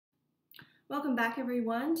Welcome back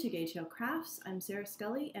everyone to Gage Crafts. I'm Sarah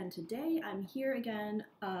Scully and today I'm here again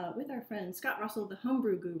with our friend Scott Russell, the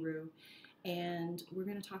homebrew guru, and we're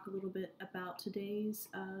going to talk a little bit about today's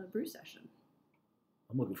brew session.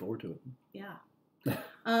 I'm looking forward to it. Yeah.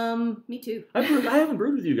 Me too. I haven't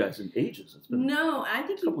brewed with you guys in ages. It's been I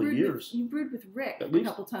think you brewed with Rick at a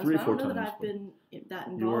couple times. 3 or 4 I don't know times, that I've been that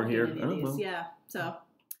involved you weren't here. in any of these. Well. Yeah.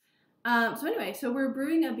 So anyway, so we're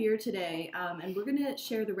brewing a beer today, and we're going to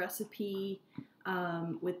share the recipe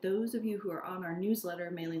with those of you who are on our newsletter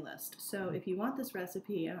mailing list. So if you want this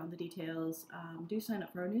recipe and all the details, do sign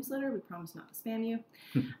up for our newsletter. We promise not to spam you.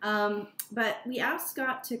 But we asked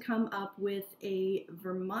Scott to come up with a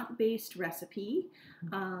Vermont-based recipe.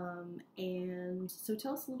 And so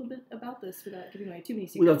tell us a little bit about this without giving away too many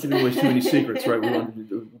secrets. Without giving away too many secrets, right? We wanted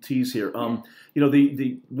to tease here. You know,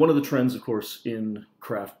 the one of the trends, of course, in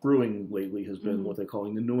craft brewing lately has been what they're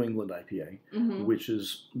calling the New England IPA, which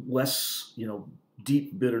is less,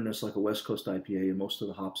 deep bitterness like a West Coast IPA, and most of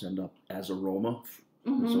the hops end up as aroma.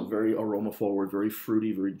 So very aroma forward, very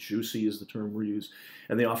fruity, very juicy is the term we use.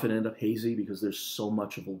 And they often end up hazy because there's so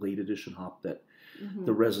much of a late edition hop that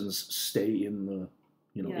the resins stay in the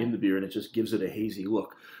in the beer, and it just gives it a hazy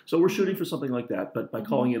look. So we're shooting for something like that, but by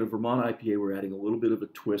calling it a Vermont IPA, we're adding a little bit of a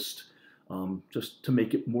twist just to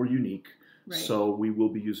make it more unique. Right. So we will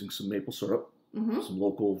be using some maple syrup, some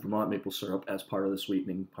local Vermont maple syrup as part of the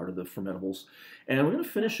sweetening, part of the fermentables. And we're going to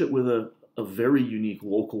finish it with a very unique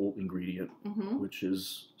local ingredient, which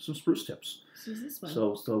is some spruce tips. So is this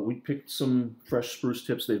one? So we picked some fresh spruce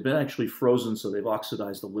tips. They've been actually frozen, so they've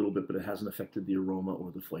oxidized a little bit, but it hasn't affected the aroma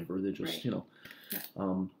or the flavor. They're just,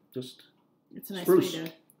 just it's a nice spruce. way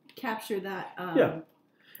to capture that.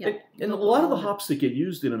 And a lot of the hops that get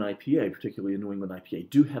used in an IPA, particularly a New England IPA,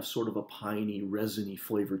 do have sort of a piney, resiny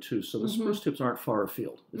flavor too. So the spruce tips aren't far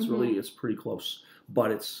afield. It's it's pretty close,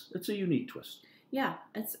 but it's a unique twist. Yeah,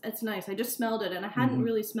 it's nice. I just smelled it, and I hadn't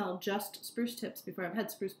really smelled just spruce tips before. I've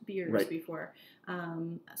had spruce beers before,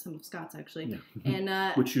 some of Scott's actually,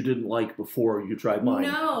 and which you didn't like before you tried mine.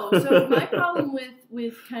 No, so my problem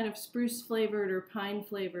with kind of spruce flavored or pine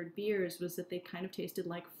flavored beers was that they kind of tasted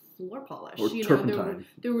like floor polish. Or turpentine.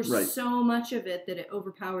 There was so much of it that it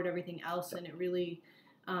overpowered everything else, and it really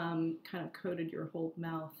kind of coated your whole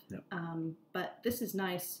mouth. But this is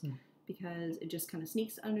nice. Because it just kind of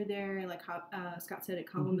sneaks under there, like Scott said,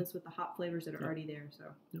 it complements with the hop flavors that are already there. So,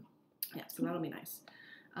 so that'll be nice.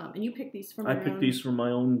 And you picked these from I picked these from my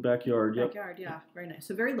own backyard. Backyard, very nice.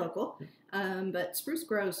 So very local. But spruce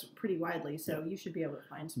grows pretty widely, so you should be able to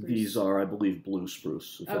find spruce. These are, I believe, blue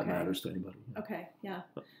spruce, if that matters to anybody. Okay,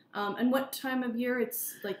 and what time of year?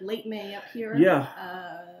 It's like late May up here. Yeah,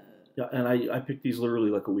 and I picked these literally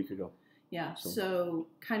like a week ago. Yeah, so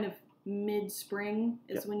kind of mid-spring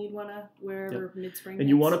is when you'd want to, wherever mid-spring and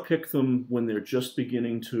you want to pick them when they're just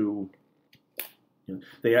beginning to,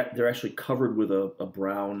 they're actually covered with a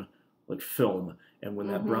brown like film, and when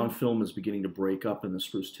that brown film is beginning to break up and the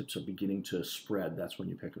spruce tips are beginning to spread, that's when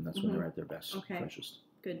you pick them. That's when they're at their best, freshest.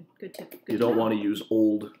 Good tip. Good you don't want to use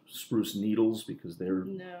old spruce needles because they're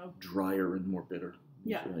drier and more bitter.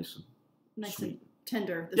 Nice and sweet.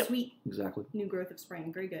 Tender, the sweet new growth of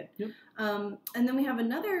spring. Very good. And then we have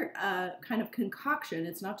another kind of concoction.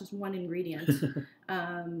 It's not just one ingredient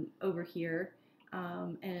over here.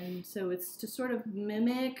 And so it's to sort of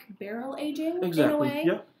mimic barrel aging in a way.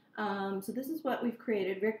 So this is what we've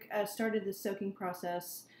created. Rick started this soaking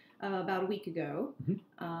process about a week ago.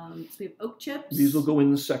 So we have oak chips. These will go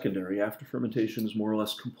in the secondary after fermentation is more or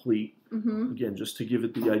less complete. Again, just to give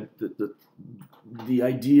it the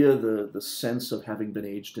idea, the sense of having been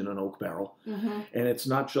aged in an oak barrel. And it's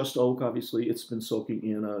not just oak, obviously. It's been soaking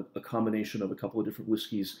in a combination of a couple of different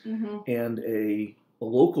whiskeys and a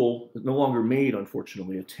local, no longer made,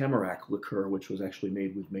 unfortunately, a tamarack liqueur, which was actually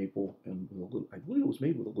made with maple and I believe it was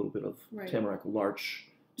made with a little bit of tamarack larch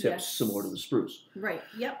tips, similar to the spruce.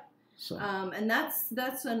 So. And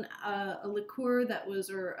that's a liqueur that was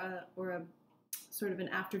or a sort of an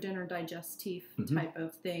after dinner digestif type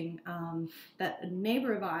of thing that a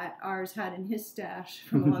neighbor of ours had in his stash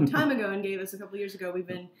from a long time ago and gave us a couple years ago. We've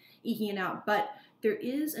been eking it out, but there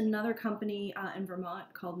is another company in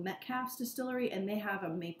Vermont called Metcalfe's Distillery, and they have a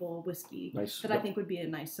maple whiskey that I think would be a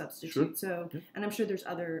nice substitute. So, and I'm sure there's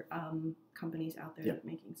other companies out there that are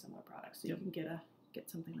making similar products, so you can get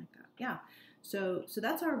something like that. So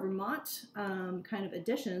that's our Vermont kind of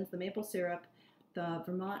additions: the maple syrup, the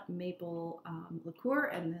Vermont maple liqueur,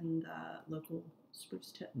 and then the local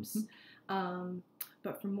spruce tips.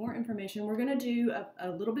 But for more information, we're going to do a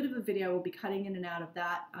little bit of a video. We'll be cutting in and out of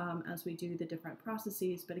that as we do the different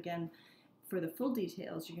processes. But again, for the full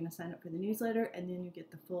details, you're going to sign up for the newsletter, and then you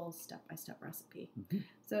get the full step-by-step recipe.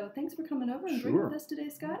 So thanks for coming over and drinking with us today,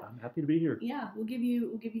 Scott. I'm happy to be here. Yeah, we'll give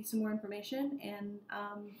you some more information, and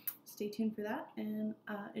stay tuned for that, and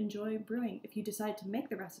enjoy brewing. If you decide to make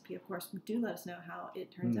the recipe, of course, do let us know how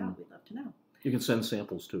it turns out. We'd love to know. You can send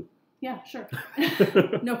samples too. Yeah, sure.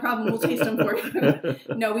 No problem. We'll taste them for you.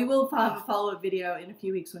 No, we will have a follow-up video in a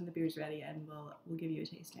few weeks when the beer's ready, and we'll give you a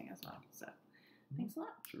tasting as well. So, thanks a lot.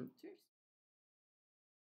 Sure. Cheers.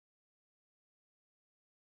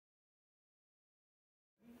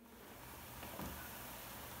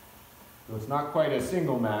 So it's not quite a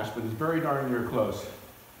single mash, but it's very darn near close.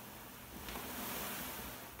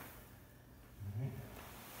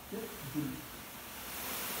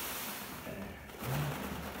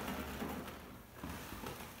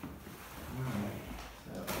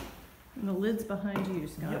 And the lid's behind you,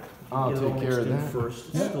 Scott. Yep. I'll take care of that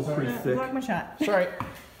first. It's still pretty thick. Block my shot. Sorry.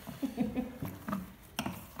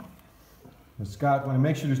 Scott, want to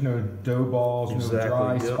make sure there's no dough balls, no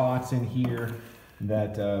dry spots in here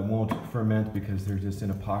that won't ferment because they're just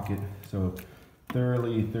in a pocket. So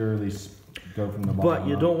thoroughly go from the bottom. But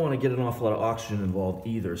you don't want to get an awful lot of oxygen involved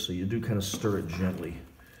either, so you do kind of stir it gently.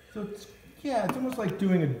 So it's almost like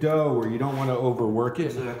doing a dough where you don't want to overwork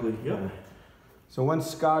it. Exactly. Yep. So once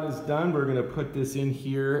Scott is done, we're going to put this in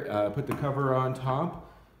here, put the cover on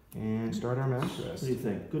top, and start our mash rest. What do you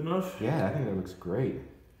think? Good enough? Yeah, I think that looks great.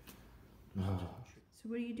 So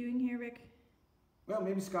what are you doing here, Rick? Well,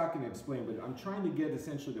 maybe Scott can explain, but I'm trying to get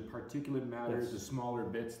essentially the particulate matter, the smaller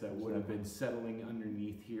bits that would have been settling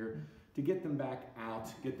underneath here, to get them back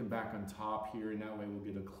out, get them back on top here, and that way we'll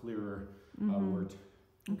get a clearer wort.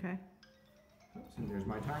 Okay. And there's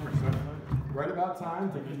my timer, so right about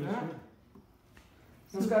time to do that.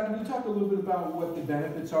 Now, Scott, can you talk a little bit about what the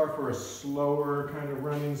benefits are for a slower kind of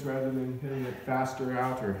runnings rather than hitting it faster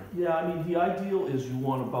out? Or yeah, I mean the ideal is you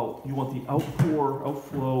want the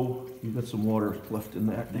outflow. You've got some water left in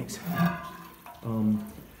that. Thanks.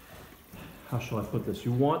 How shall I put this?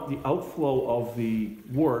 You want the outflow of the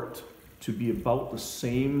wort to be about the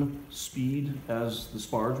same speed as the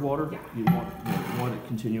sparge water. Yeah. You want it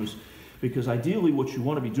continuous. Because ideally what you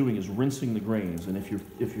want to be doing is rinsing the grains, and if your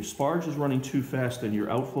sparge is running too fast and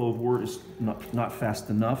your outflow of wort is not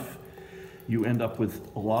fast enough, you end up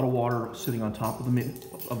with a lot of water sitting on top of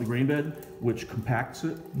the grain bed, which compacts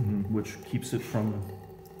it, which keeps it from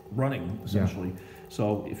running essentially. Yeah.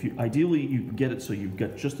 So ideally you get it so you've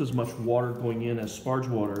got just as much water going in as sparge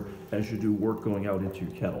water as you do wort going out into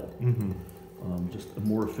your kettle. Just a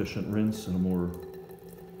more efficient rinse and a more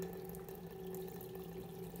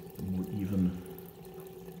even.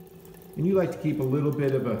 And you like to keep a little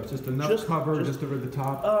bit of just enough cover just over the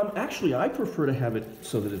top? Actually, I prefer to have it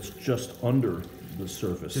so that it's just under the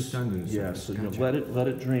surface. Just under the surface. Yeah, so gotcha. let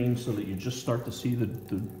it drain so that you just start to see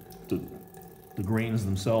the grains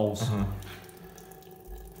themselves.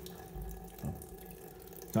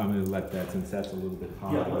 So I'm going to let that, since that's a little bit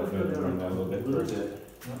hot, run that a little bit first.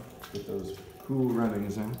 Get those cool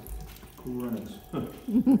runnings out. Cool runnings.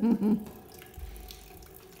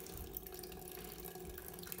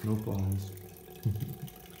 No flies.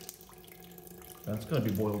 That's going to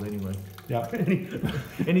be boiled anyway. Yeah.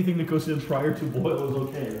 Anything that goes in prior to boil is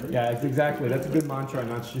okay, right? Yeah, exactly. That's a good mantra. I'm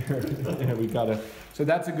not sure. Yeah, so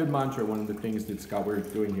that's a good mantra. One of the things that Scott we're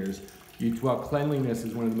doing here is, cleanliness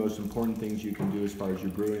is one of the most important things you can do as far as your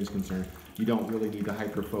brewing is concerned. You don't really need to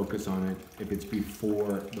hyper focus on it if it's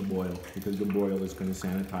before the boil, because the boil is going to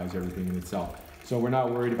sanitize everything in itself. So we're not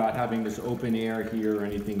worried about having this open air here or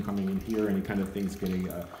anything coming in here, any kind of things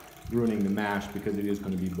getting ruining the mash, because it is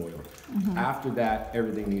going to be boiled. After that,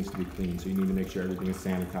 everything needs to be clean. So you need to make sure everything is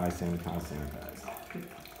sanitized.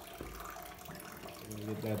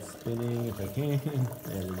 Get that spinning if I can.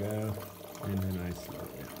 There we go. And then I slow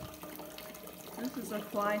it down. This is a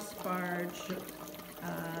fly sparge,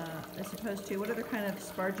 as opposed to, what other kind of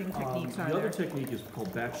sparging techniques are there? The other technique is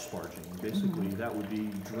called batch sparging. Basically, that would be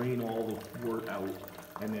drain all the wort out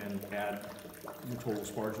and then add the total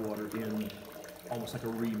sparge water in, almost like a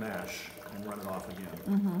remash, and run it off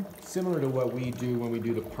again. Similar to what we do when we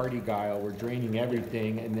do the party guile, we're draining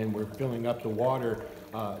everything and then we're filling up the water,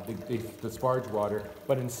 the sparge water,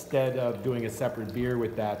 but instead of doing a separate beer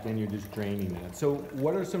with that, then you're just draining that. So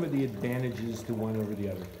what are some of the advantages to one over the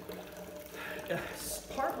other?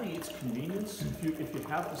 Partly it's convenience. If you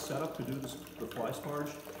have the setup to do the fly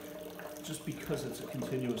sparge, just because it's a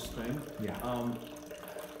continuous thing. Yeah.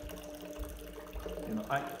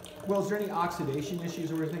 Well, is there any oxidation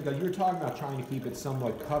issues or anything? You were talking about trying to keep it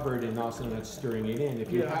somewhat covered and also not stirring it in.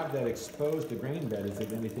 If you have that exposed to grain bed, is there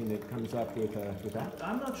anything that comes up with that?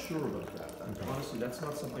 I'm not sure about that. Okay. Honestly, that's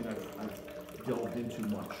not something I've delved into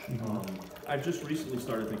much. I've just recently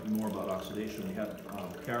started thinking more about oxidation. We had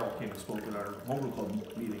Carol came and spoke at our homebrew club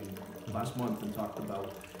meeting last month and talked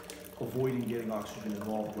about avoiding getting oxygen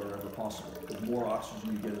involved wherever possible. The more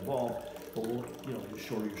oxygen you get involved, the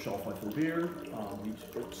shorter your shelf life will beer,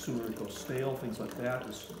 the sooner it goes stale, things like that.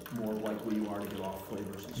 The more likely you are to get off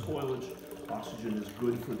flavors and spoilage. Oxygen is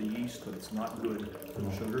good for the yeast, but it's not good for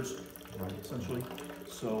the sugars, essentially.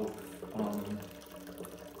 So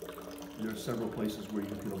there are several places where you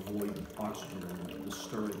can avoid oxygen, and the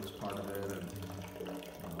stirring is part of it.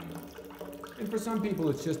 And for some people,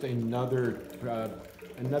 it's just another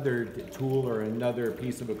tool or another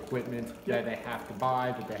piece of equipment that they have to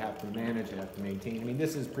buy, that they have to manage, they have to maintain. I mean,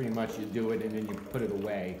 this is pretty much you do it and then you put it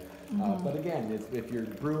away. But again, if you're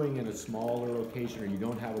brewing in a smaller location or you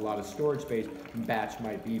don't have a lot of storage space, batch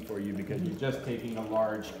might be for you because you're just taking a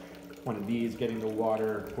large one of these, getting the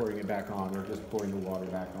water, pouring it back on, or just pouring the water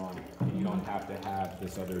back on. And you don't have to have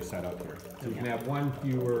this other setup here. So you can have one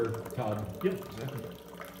fewer tub. Yep, exactly.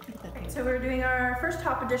 Okay, so we're doing our first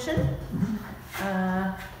hop edition.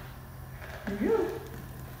 Review.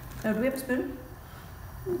 Oh, do we have a spoon?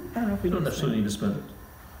 I don't know if we don't necessarily need to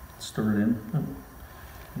stir it in.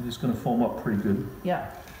 It's going to foam up pretty good. Yeah.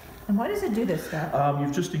 And why does it do this, Scott?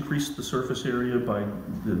 You've just increased the surface area by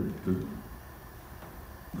the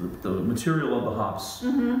material of the hops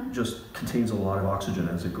just contains a lot of oxygen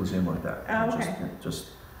as it goes in like that. Oh, okay. It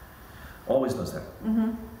just always does that.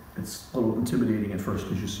 It's a little intimidating at first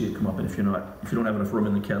because you see it come up, and if you don't have enough room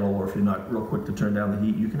in the kettle, or if you're not real quick to turn down the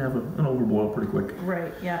heat, you can have an overboil pretty quick.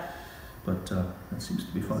 Right. Yeah. But that seems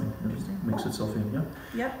to be fine. It makes itself in. Yeah.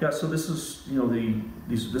 Yep. Yeah. So this is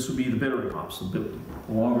this would be the bittering hops. The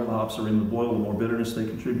longer the hops are in the boil, the more bitterness they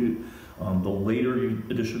contribute. The later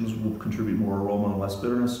additions will contribute more aroma and less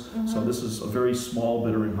bitterness. So this is a very small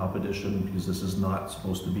bittering hop addition because this is not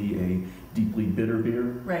supposed to be a deeply bitter beer.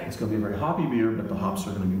 Right. It's going to be a very hoppy beer, but the hops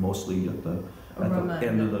are going to be mostly at the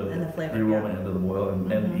end of the flavor, aroma end of the boil,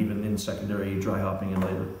 and even in secondary dry hopping and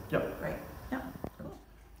later. Yep. Right. Yep.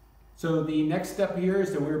 So the next step here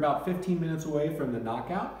is that we're about 15 minutes away from the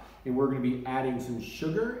knockout, and we're going to be adding some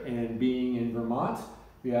sugar. And being in Vermont,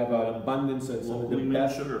 we have an abundance of some of the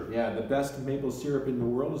best sugar. Yeah, the best maple syrup in the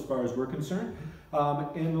world as far as we're concerned.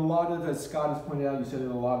 And a lot of, as Scott has pointed out, you said in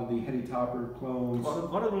a lot of the Heady Topper clones. A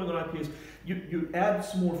lot of New England IPAs, you add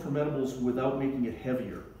some more fermentables without making it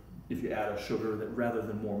heavier if you add a sugar rather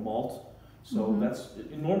than more malt. So that's,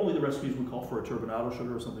 normally the recipes would call for a turbinado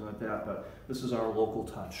sugar or something like that, but this is our local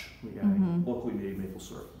touch. We add locally made maple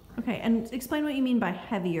syrup. Okay, and explain what you mean by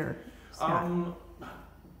heavier, Scott.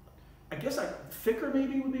 I guess thicker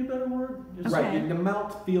maybe would be a better word. Right, and the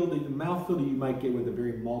mouthfeel that you might get with a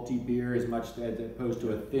very malty beer as much as opposed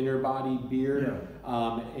to a thinner bodied beer.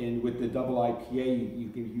 Yeah. And with the double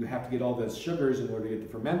IPA, you have to get all the sugars in order to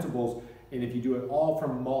get the fermentables. And if you do it all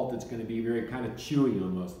from malt, it's going to be very kind of chewy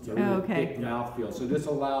almost. It's a really thick mouthfeel. So this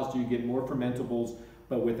allows you to get more fermentables,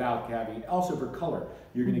 but without caffeine. Also for color,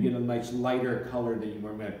 you're going to get a much lighter color than you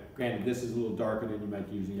might. Granted, this is a little darker than you might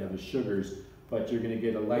use using other sugars, but you're going to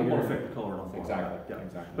get a lighter. More effective color. Exactly. Yeah.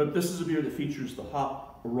 Exactly. But this is a beer that features the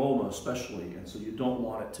hop aroma especially, and so you don't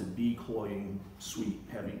want it to be cloying, sweet,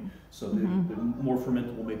 heavy. So the more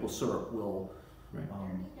fermentable maple syrup will. Right.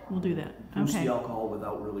 We'll do that. Boost the alcohol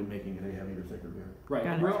without really making it a heavier, thicker beer.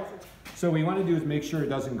 Right. So what we want to do is make sure it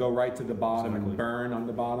doesn't go right to the bottom and burn on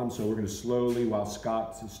the bottom. So we're going to slowly, while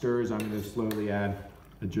Scott stirs, I'm going to slowly add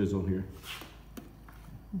a drizzle here.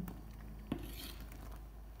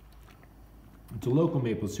 It's a local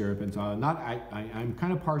maple syrup. It's I'm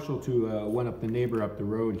kind of partial to one up the neighbor up the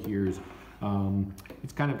road here's.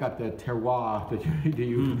 It's kind of got the terroir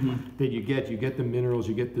that you get. You get the minerals,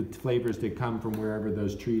 you get the flavors that come from wherever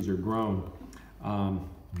those trees are grown. All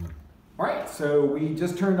right, so we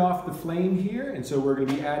just turned off the flame here, and so we're going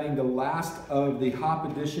to be adding the last of the hop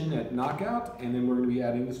addition at Knockout, and then we're going to be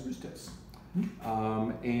adding the spruce tips.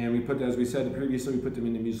 And we put, as we said previously, we put them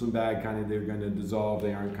in the muslin bag. Kind of, they're going to dissolve.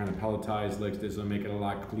 They aren't kind of pelletized like this. Will make it a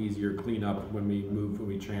lot easier clean up when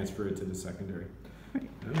we transfer it to the secondary.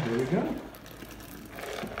 And there we go.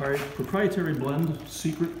 Proprietary blend,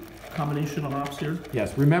 secret combination of hops here.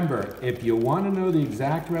 Yes, remember, if you want to know the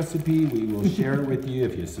exact recipe, we will share it with you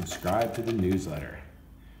if you subscribe to the newsletter.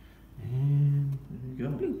 And there you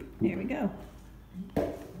go. Boop. There we go.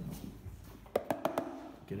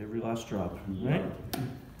 Get every last drop, right?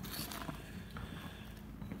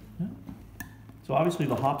 Yeah. So obviously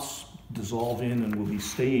the hops dissolve in and will be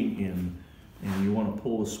staying in, and you want to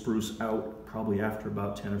pull the spruce out probably after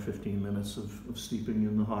about 10 or 15 minutes of steeping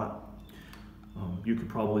in the hot. You could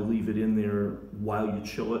probably leave it in there while you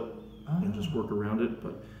chill it and just work around it,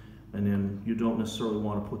 but and then you don't necessarily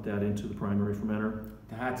want to put that into the primary fermenter.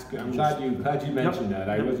 That's good. I'm glad you mentioned that.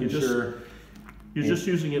 I wasn't sure. You're just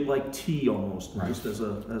using it like tea almost, right. Just as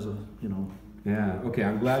a Yeah. Okay.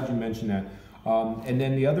 I'm glad you mentioned that. And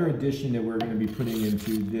then the other addition that we're going to be putting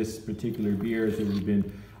into this particular beer is that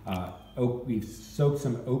we've soaked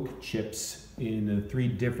some oak chips in 3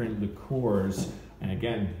 different liqueurs. And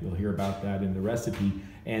again, you'll hear about that in the recipe.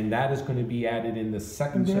 And that is going to be added in the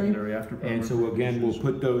secondary after. And so again, we'll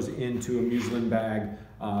put those into a muslin bag,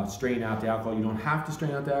 strain out the alcohol. You don't have to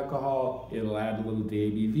strain out the alcohol. It'll add a little to the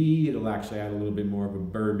ABV. It'll actually add a little bit more of a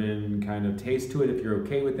bourbon kind of taste to it. If you're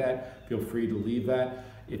okay with that, feel free to leave that.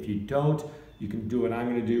 If you don't, you can do what I'm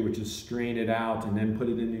going to do, which is strain it out and then put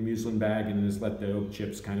it in the muslin bag and just let the oak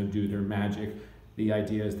chips kind of do their magic. The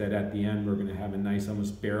idea is that at the end, we're going to have a nice,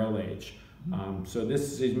 almost barrel age. So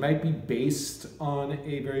it might be based on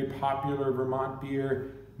a very popular Vermont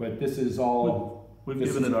beer, but this is all... We've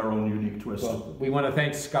given it our own unique twist. Well, we want to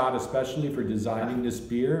thank Scott especially for designing this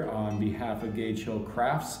beer on behalf of Gage Hill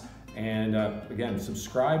Crafts. And again,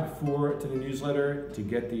 subscribe to the newsletter to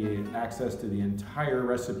get the access to the entire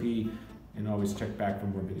recipe, and always check back for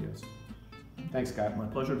more videos. Thanks, Scott. My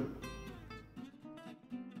pleasure.